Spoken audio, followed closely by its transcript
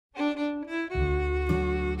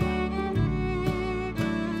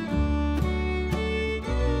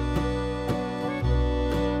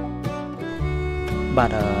បា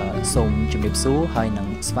ទសូមជំរាបសួរហើយនឹង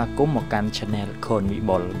ស្វាគមន៍មកកាន់ Channel Khorn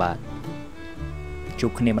Vibol បាទជួ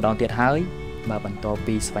បគ្នាម្ដងទៀតហើយបាទបន្ត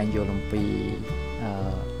ពីស្វែងយល់អំពី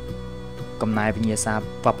កំណែវិញ្ញាសាវ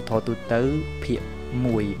ប្បធម៌ទូទៅភាគ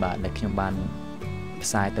1បាទដែលខ្ញុំបានផ្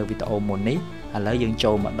សាយទៅវីដេអូមុននេះឥឡូវយើង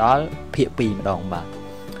ចូលមកដល់ភាគ2ម្ដងបាទ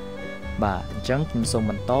អញ្ចឹងខ្ញុំសូម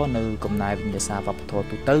បន្តនៅកំណែវិញ្ញាសាវប្បធម៌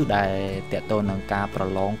ទូទៅដែលតកតទៅនឹងការប្រ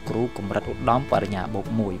ឡងគ្រូកម្រិតឧត្តមបរិញ្ញាបូក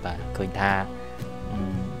1បាទឃើញថា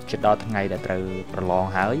ជិតដល់ថ្ងៃដែលត្រូវប្រឡង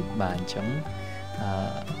ហើយបាទអញ្ចឹង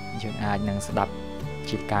យើងអាចនឹងស្ដាប់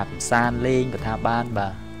ជាការពិសានលេងកថាបានបា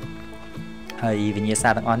ទហើយវិញ្ញាសា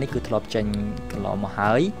ទាំងអស់នេះគឺធ្លាប់ចេញកន្លងមក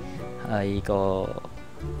ហើយក៏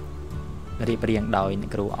រៀបរៀងដោយអ្នក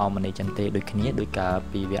គ្រូអមនីចន្ទទេដូចគ្នាដោយការ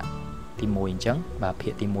ពីវគ្គទី1អញ្ចឹងបាទភា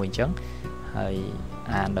គទី1អញ្ចឹងហើយ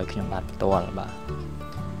អានដោយខ្ញុំបាទផ្ទាល់បាទ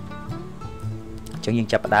អញ្ចឹងយើង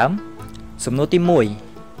ចាប់ផ្ដើមសំណួរទី1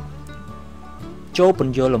ចូលព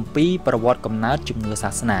ន្យល់អំពីប្រវត្តិកំណើតជំនឿសា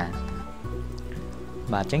សនា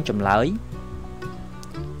បាទអញ្ចឹងចម្លើយ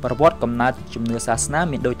ប្រវត្តិកំណើតជំនឿសាសនា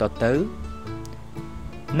មានដូចតទៅ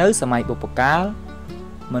នៅសម័យបុព្វកាល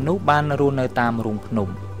មនុស្សបានរស់នៅតាមរូងភ្នំ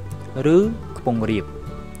ឬខ្ពង់រាប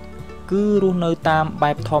គឺរស់នៅតាម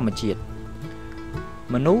បែបធម្មជាតិ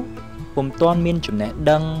មនុស្សពុំទាន់មានចំណេះ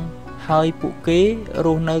ដឹងហើយពួកគេរ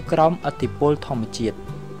ស់នៅក្រោមឥទ្ធិពលធម្មជាតិ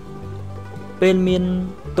ពេលមាន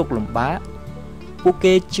ទុក្ខលំបាកពួក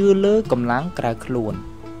គេជឿលើកម្លាំងក្រៅខ្លួន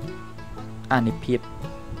អានុ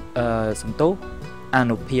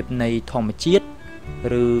ភាពនៃធម្មជាតិ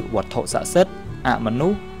ឬវត្ថុស័ក្តិសិទ្ធិអមនុ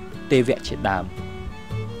ស្សទេវៈជាដើម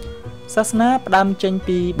សាសនាផ្ដើមចេញ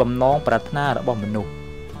ពីបំណងប្រាថ្នារបស់មនុស្ស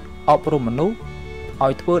អប់រំមនុស្សឲ្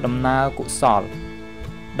យធ្វើដំណើរកុសល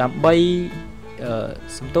ដើម្បី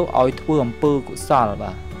ឲ្យធ្វើអំពើកុសល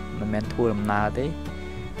បាទមិនមែនធ្វើដំណើរទេ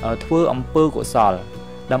ធ្វើអំពើកុសល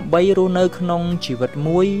ដើម្បីរស់នៅក្នុងជីវិត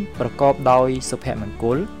មួយប្រកបដោយសុភមង្គ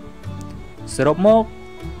លសរុបមក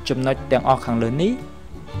ចំណុចទាំងអស់ខាងលើនេះ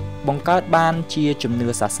បង្កើតបានជាជំនឿ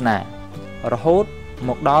សាសនារហូតម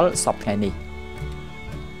កដល់សព្វថ្ងៃនេះ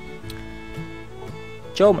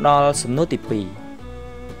ចូលមកដល់សំណួរទី2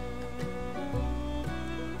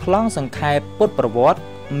ប្លង់សង្ខេបពុទ្ធប្រវត្តិ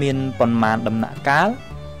មានប៉ុន្មានដំណាក់កាល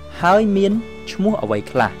ហើយមានឈ្មោះអ្វី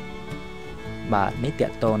ខ្លះបាទនេះតក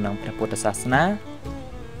តទៅនឹងព្រះពុទ្ធសាសនា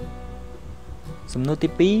សំណួរទី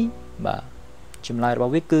2បាទចម្លើយរប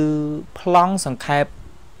ស់វាគឺប្លង់សង្ខេប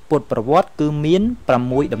ពុទ្ធប្រវត្តិគឺមាន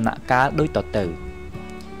6ដំណាក់កាលដូចតទៅ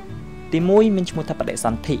ទី1មានឈ្មោះថាបដិស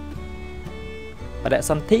ន្ធិ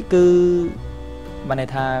គឺបានន័យ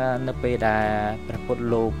ថានៅពេលដែលព្រះពុទ្ធ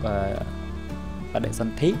លោកបដិស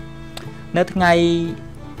ន្ធិនៅថ្ងៃ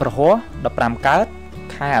ប្រហោះ15កើត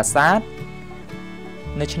ខែអាសាឍ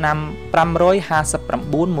នៅឆ្នាំ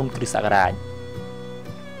559មុនគ្រិស្តសករាជ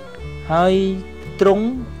ហើយទ្រង់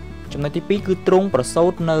ចំណុចទី2គឺទ្រង់ប្រសូ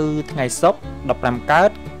តនៅថ្ងៃសុក្រ15កើ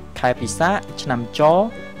តខែពិសាខឆ្នាំច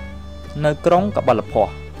នៅក្រុងកបិលភ័ស្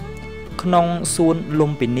ត្រក្នុងសួន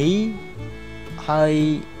លំពិនីហើយ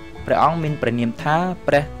ព្រះអង្គមានព្រះនាមថា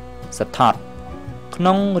ព្រះសទ្ធត្ថក្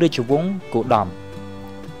នុងរាជវង្សគោតម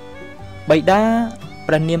បិតា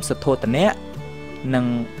ព្រះនាមសទ្ធោទនៈនិង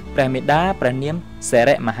ព្រះមេដាព្រះនាមសិ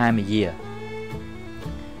រិមហាមាយា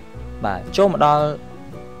បាទចូលមកដល់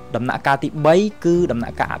ដំណាក់កាលទី3គឺដំណា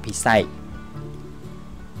ក់កាលអភិសេក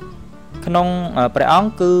ក្នុងព្រះអង្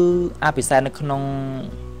គគឺអភិសេកនៅក្នុង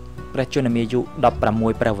ព្រះជន្មាយុ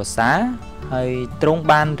16ព្រះវស្សាហើយទ្រង់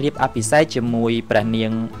បានរៀបអភិសេកជាមួយព្រះនា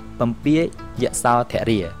ងពំពាយសោធ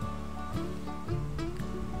រា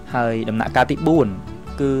ហើយដំណាក់កាលទី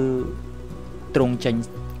4គឺទ្រង់ចេញ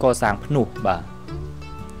កសាងភ្នោះបាទ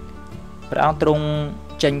ព្រះអង្គទ្រង់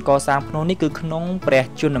ចេញកសាងភ្នោះនេះគឺក្នុងព្រះ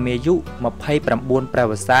ជន្មាយុ29ព្រះ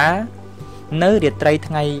វស្សានៅរាត្រី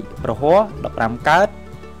ថ្ងៃប្រហោះ15កើត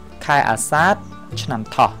ខែអាសាឍឆ្នាំ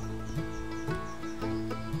ថោះ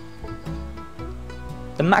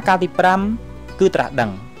ដំណាក់កាលទី5គឺត្រាស់ដឹ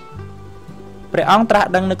ងព្រះអង្គត្រាស់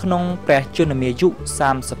ដឹងនៅក្នុងព្រះជន្មាយុ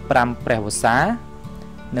35ព្រះវស្សា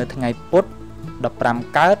នៅថ្ងៃពុធ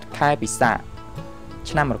15កើតខែពិសាខ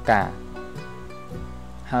ឆ្នាំរកា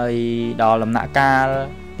ហើយដល់ដំណាក់កាល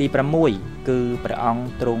ទី6គឺព្រះអង្គ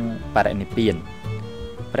ទ្រង់បរិនិព្វាន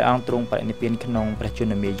ក្នុងព្រះជ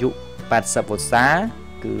ន្មាយុ80វស្សា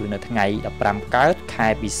គឺនៅថ្ងៃ15កើតខែ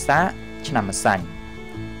ពិសាខឆ្នាំម្សាញ់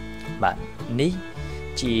បាទនេះ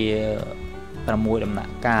ជា6ដំណា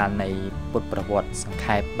ក់កាលនៃពុទ្ធប្រវត្តិសង្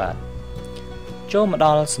ខេបបាទចូលមកដ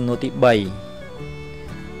ល់សំណួរទី3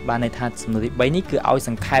បានន័យថាសំណួរទី3នេះគឺឲ្យស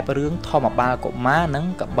ង្ខេបរឿងធម្មបាលកុមារនិង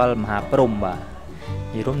កបិលមហាព្រហ្មបាទ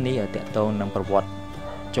និយាយរួមនេះតកតទៅនឹងប្រវត្តិ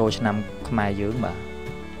ចូលឆ្នាំខ្មែរយើងបាទ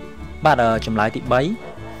ចម្លើយទី3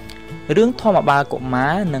 រឿងធម្មបាលកុមា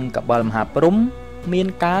រនិងកបិលមហាព្រំមាន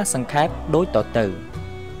ការសង្ខេបដូចតទៅ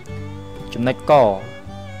ចំណុចក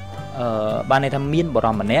បានន័យថាមានបរ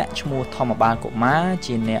មម្នាក់ឈ្មោះធម្មបាលកុមារ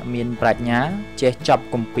ជាអ្នកមានប្រាជ្ញាចេះចប់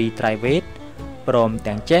គម្ពីរត្រៃវេទព្រម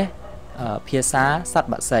ទាំងចេះភាសាសត្វ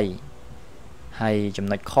បក្សីហើយចំ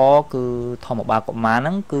ណុចខគឺធម្មបាលកុមារហ្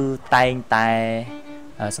នឹងគឺតែងតែ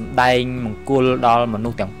សម្ដែងមង្គលដល់មនុ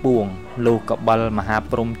ស្សទាំងពួងលោកកបិលមហា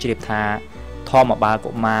ព្រំជ្រាបថាធម្មបាល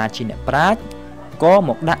កុមារជាអ្នកប្រាជ្ញក៏ម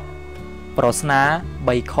កដាក់ប្រស្នា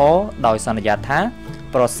3ខដោយសន្យាថា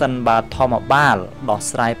ប្រសិនបើធម្មបាលដោះ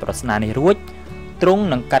ស្រាយប្រស្នានេះរួចទ្រង់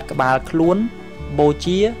នឹងកាត់ក្បាលខ្លួនបូ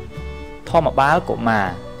ជាធម្មបាលកុមារ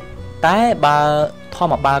តែបើធ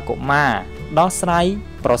ម្មបាលកុមារដោះស្រាយ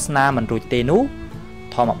ប្រស្នាមិនរួចទេនោះ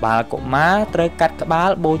ធម្មបាលកុមារត្រូវកាត់ក្បាល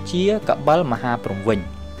បូជាកបិលមហាព្រំវិញ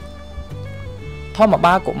ធម្ម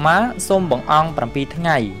បាលកុមារសូមបង្អង់7ថ្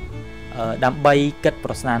ងៃដើម្បីគិតប្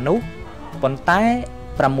រស្នានោះប៉ុន្តែ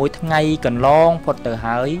6ថ្ងៃកន្លងផុតទៅ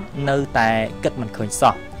ហើយនៅតែគិតមិនឃើញ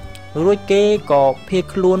សោះរួចគេក៏ភៀស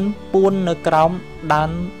ខ្លួនពួននៅក្រោមដើម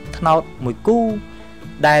ថ្នោតមួយគូ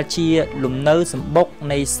ដែលជាលំនៅសម្បុក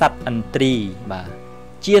នៃសត្វឥន្ទ្រីបាទ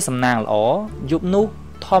ជាសំណាងល្អយប់នោះ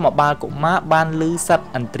ធម្មបាលកុមារបានឮសត្វ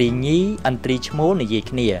ឥន្ទ្រីញីឥន្ទ្រីឈ្មោលនិយាយ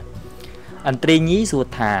គ្នាឥន្ទ្រីញីសួរ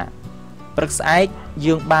ថាព្រឹកស្អែក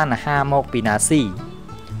យើងបានអាហារមកពីណាស៊ី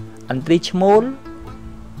ឥន្ទ្រីឈ្មោល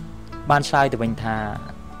បានឆ្លើយទៅវិញថា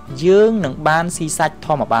យើងនឹងបានស៊ីសាច់ធ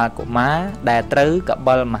ម្មបាលកុមារដែលត្រូវក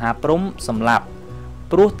បិលមហាព្រំសម្លាប់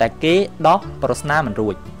ព្រោះតែគេដោះប្រស្នាមិនរួ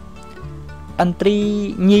ចឥន្ទ្រី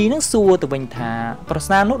ញីនឹងសួរទៅវិញថាប្រ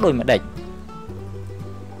ស្នានោះដូចម្ដេច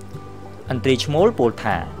ឥន្ទ្រីឈ្មោលពោល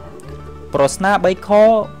ថាប្រស្នា3ខ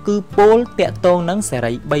គឺពោលតាក់ទងនឹងសេ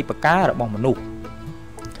រី3ប្រការរបស់មនុស្ស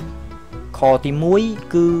ខទី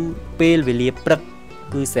1គឺពេលវេលាព្រឹក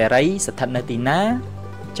គឺសេរីស្ថិតនៅទីណាអ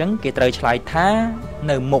ញ្ចឹងគេត្រូវឆ្លើយថា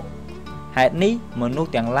នៅមុខហេតុនេះមនុស្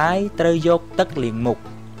សទាំងឡាយត្រូវយកទឹកលាងមុខ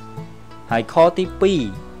ហើយខទី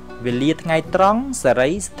2វេលាថ្ងៃត្រង់សេរី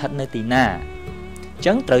ស្ថិតនៅទីណាអញ្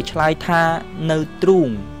ចឹងត្រូវឆ្លើយថានៅទ្រូង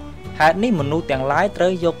ហេតុនេះមនុស្សទាំងឡាយត្រូ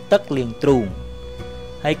វយកទឹកលាងទ្រូង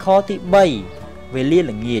ហើយខទី3វេលា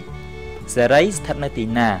ល្ងាចសេរីស្ថិតនៅទី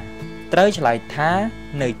ណាត្រូវឆ្លើយថា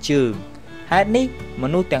នៅជើងហេតុនេះម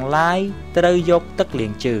នុស្សទាំងឡាយត្រូវយកទឹកលា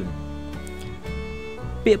ងជើង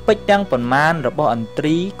ពាក្យពេចន៍ទាំងប៉ុន្មានរបស់ឥន្ទ្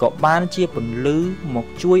រីក៏បានជាពន្លឺមក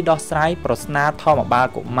ជួយដោះស្រាយប្រស្នាធម្មបាល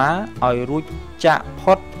កុមារឲ្យរួចចាក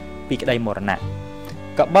ផុតពីក្តីមរណៈ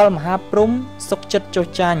កបិលមហាព្រំសុខចិត្តចុះ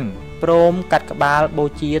ចាញ់ព្រមកាត់ក្បាលបូ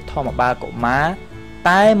ជាធម្មបាលកុមារ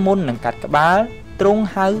តែមុននឹងកាត់ក្បាលទ្រង់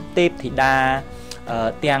ហៅទេពធីតា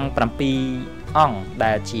ទាំង7អង្គ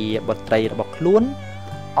ដែលជាបុត្រីរបស់ខ្លួន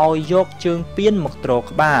ឲ្យយកជើងពៀនមកទ្រ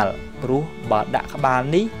ក្បាលព្រោះបើដាក់ក្បាល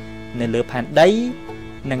នេះនៅលើផែនដី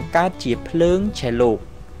នឹងកើតជាភ្លើងឆេះលោក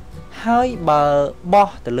ហើយបើបោះ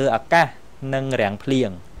ទៅលើអាកាសនឹងរាំងភ្លៀង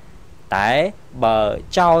តែបើ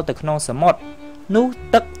ចោលទៅក្នុងសមុទ្រនោះ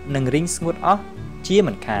ទឹកនឹងរីងស្ងួតអស់ជា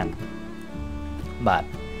មិនខានបាទអ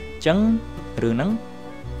ញ្ចឹងរឿងហ្នឹង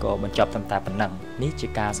ក៏បញ្ចប់ត្រឹមតែប៉ុណ្ណឹងនេះជា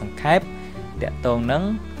ការសង្ខេបតាក់ទងនឹង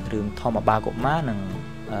រឿងធម្មបាលកុមារនិង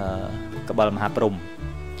កបិលមហាព្រំ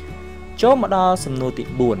ចូលមកដល់សំណួរទី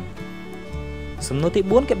4សំណួរទី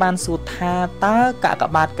4គេបានសួរថាតើកាក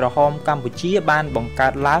បាទក្រហមកម្ពុជាបានបង្កើ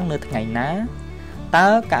តឡើងនៅថ្ងៃណាតើ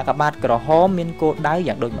កាកបាទក្រហមមានគោលដៅ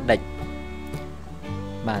យ៉ាងដូចម្ដេច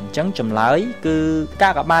បាទអញ្ចឹងចម្លើយគឺកា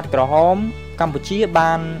កបាទក្រហមកម្ពុជា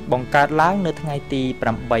បានបង្កើតឡើងនៅថ្ងៃទី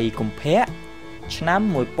8កុម្ភៈឆ្នាំ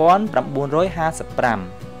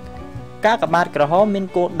1955កាកបាទក្រហមមាន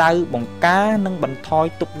គោលដៅបង្ការនិងបន្ថយ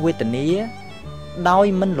ទុក្ខវេទនាដោយ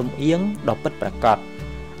មិនលំអៀងដល់ពិតប្រាកដ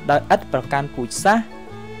ដោយឥតប្រកាន់ពូជសាសន៍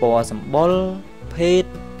ពណ៌សម្បុរភេទ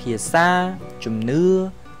ភាសាជំនឿ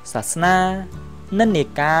សាសនានិន្នា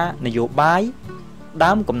ការនយោបាយ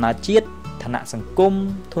ដើមកំណើតជាតិឋានៈសង្គម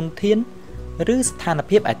ធនធានឬស្ថាន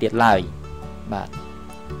ភាពឯទៀតឡើយបាទ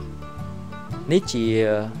នេះជា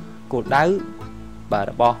គោលដៅបាទ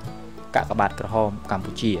របស់កាកបាទក្រហមកម្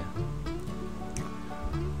ពុជា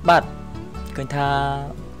បាទឃើញថា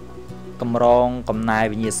កម្រងកំណែ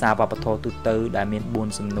វិញ្ញាសាវប្បធម៌ទូទៅដែលមាន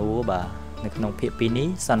4សំណួរបាទនៅក្នុងភាគ2នេះ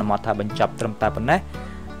សន្មតថាបញ្ចប់ត្រឹមតែប៉ុណ្ណេះ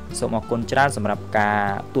សូមអរគុណច្រើនសម្រាប់ការ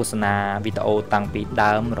ទស្សនាវីដេអូតាំងពី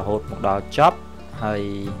ដើមរហូតមកដល់ចប់ហើយ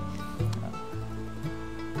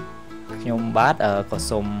ខ្ញុំបាទក៏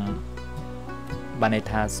សូមបានន័យ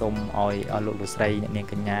ថាសូមឲ្យលោកលោកស្រីអ្នកនាង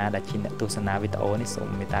កញ្ញាដែលជាអ្នកទស្សនាវីដេអូនេះសូម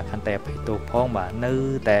មេត្តាខន្តីអភ័យទោសផងបាទនៅ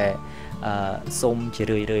តែសូមជា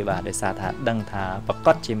រឿយៗបាទដោយសារថាដឹងថាប្រ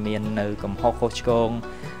កាសជាមាននៅកំហុសខុសឆ្គង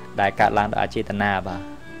ដែលកើតឡើងដោយអចេតនាបាទ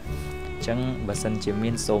ចឹងបើសិនជាមា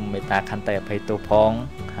នសូមមេត្តាខន្តីអភ័យទោសផង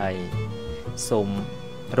ហើយសូម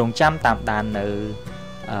រងចាំតាមដាននៅ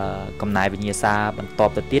កំណែវិញ្ញាសាបន្ត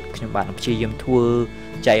ទៅទៀតខ្ញុំបាទនឹងព្យាយាមធ្វើ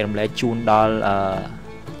ចែករំលែកជូនដល់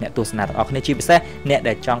អ្នកទស្សនាទាំងអស់គ្នាជាពិសេសអ្នក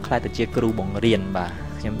ដែលចង់ខ្លាចទៅជាគ្រូបង្រៀនបាទ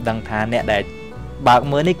ខ្ញុំដឹងថាអ្នកដែលបើក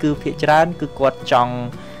មើលនេះគឺភាគច្រើនគឺគាត់ចង់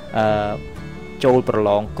ចូលប្រឡ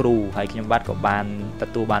ងគ្រូហើយខ្ញុំបាទក៏បានទ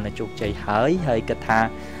ទួលបាននូវជោគជ័យហើយគិតថា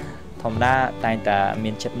ធម្មតាតែងតែ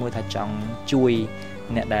មានចិត្តមួយថាចង់ជួយ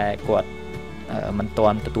អ្នកដែលគាត់មិនទា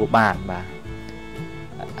ន់ទទួលបានបាទ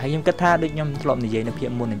ហើយខ្ញុំគិតថាដូចខ្ញុំធ្លាប់និយាយនៅភាគ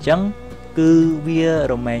មុនអញ្ចឹងគឺវា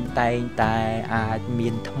រមែងតែងតែអាចមា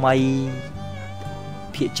នថ្មី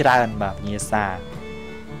ភាគច្រើនបាទវិញ្ញាសា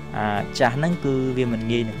ចាស់ហ្នឹងគឺវាមិន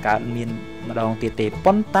ងាយនឹងកើតមានម្ដងទៀតទេ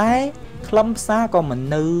ប៉ុន្តែខ្លឹមសារក៏មិន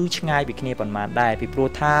នៅឆ្ងាយពីគ្នាប៉ុន្មានដែរពីព្រោះ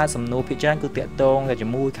ថាសំណួរភាគច្រើនគឺតាក់ទងតែជា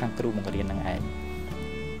មួយខាងគ្រូបង្រៀនហ្នឹងឯង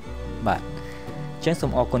បាទអញ្ចឹងសូ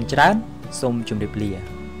មអរគុណច្រើនសូមជម្រាប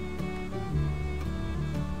លា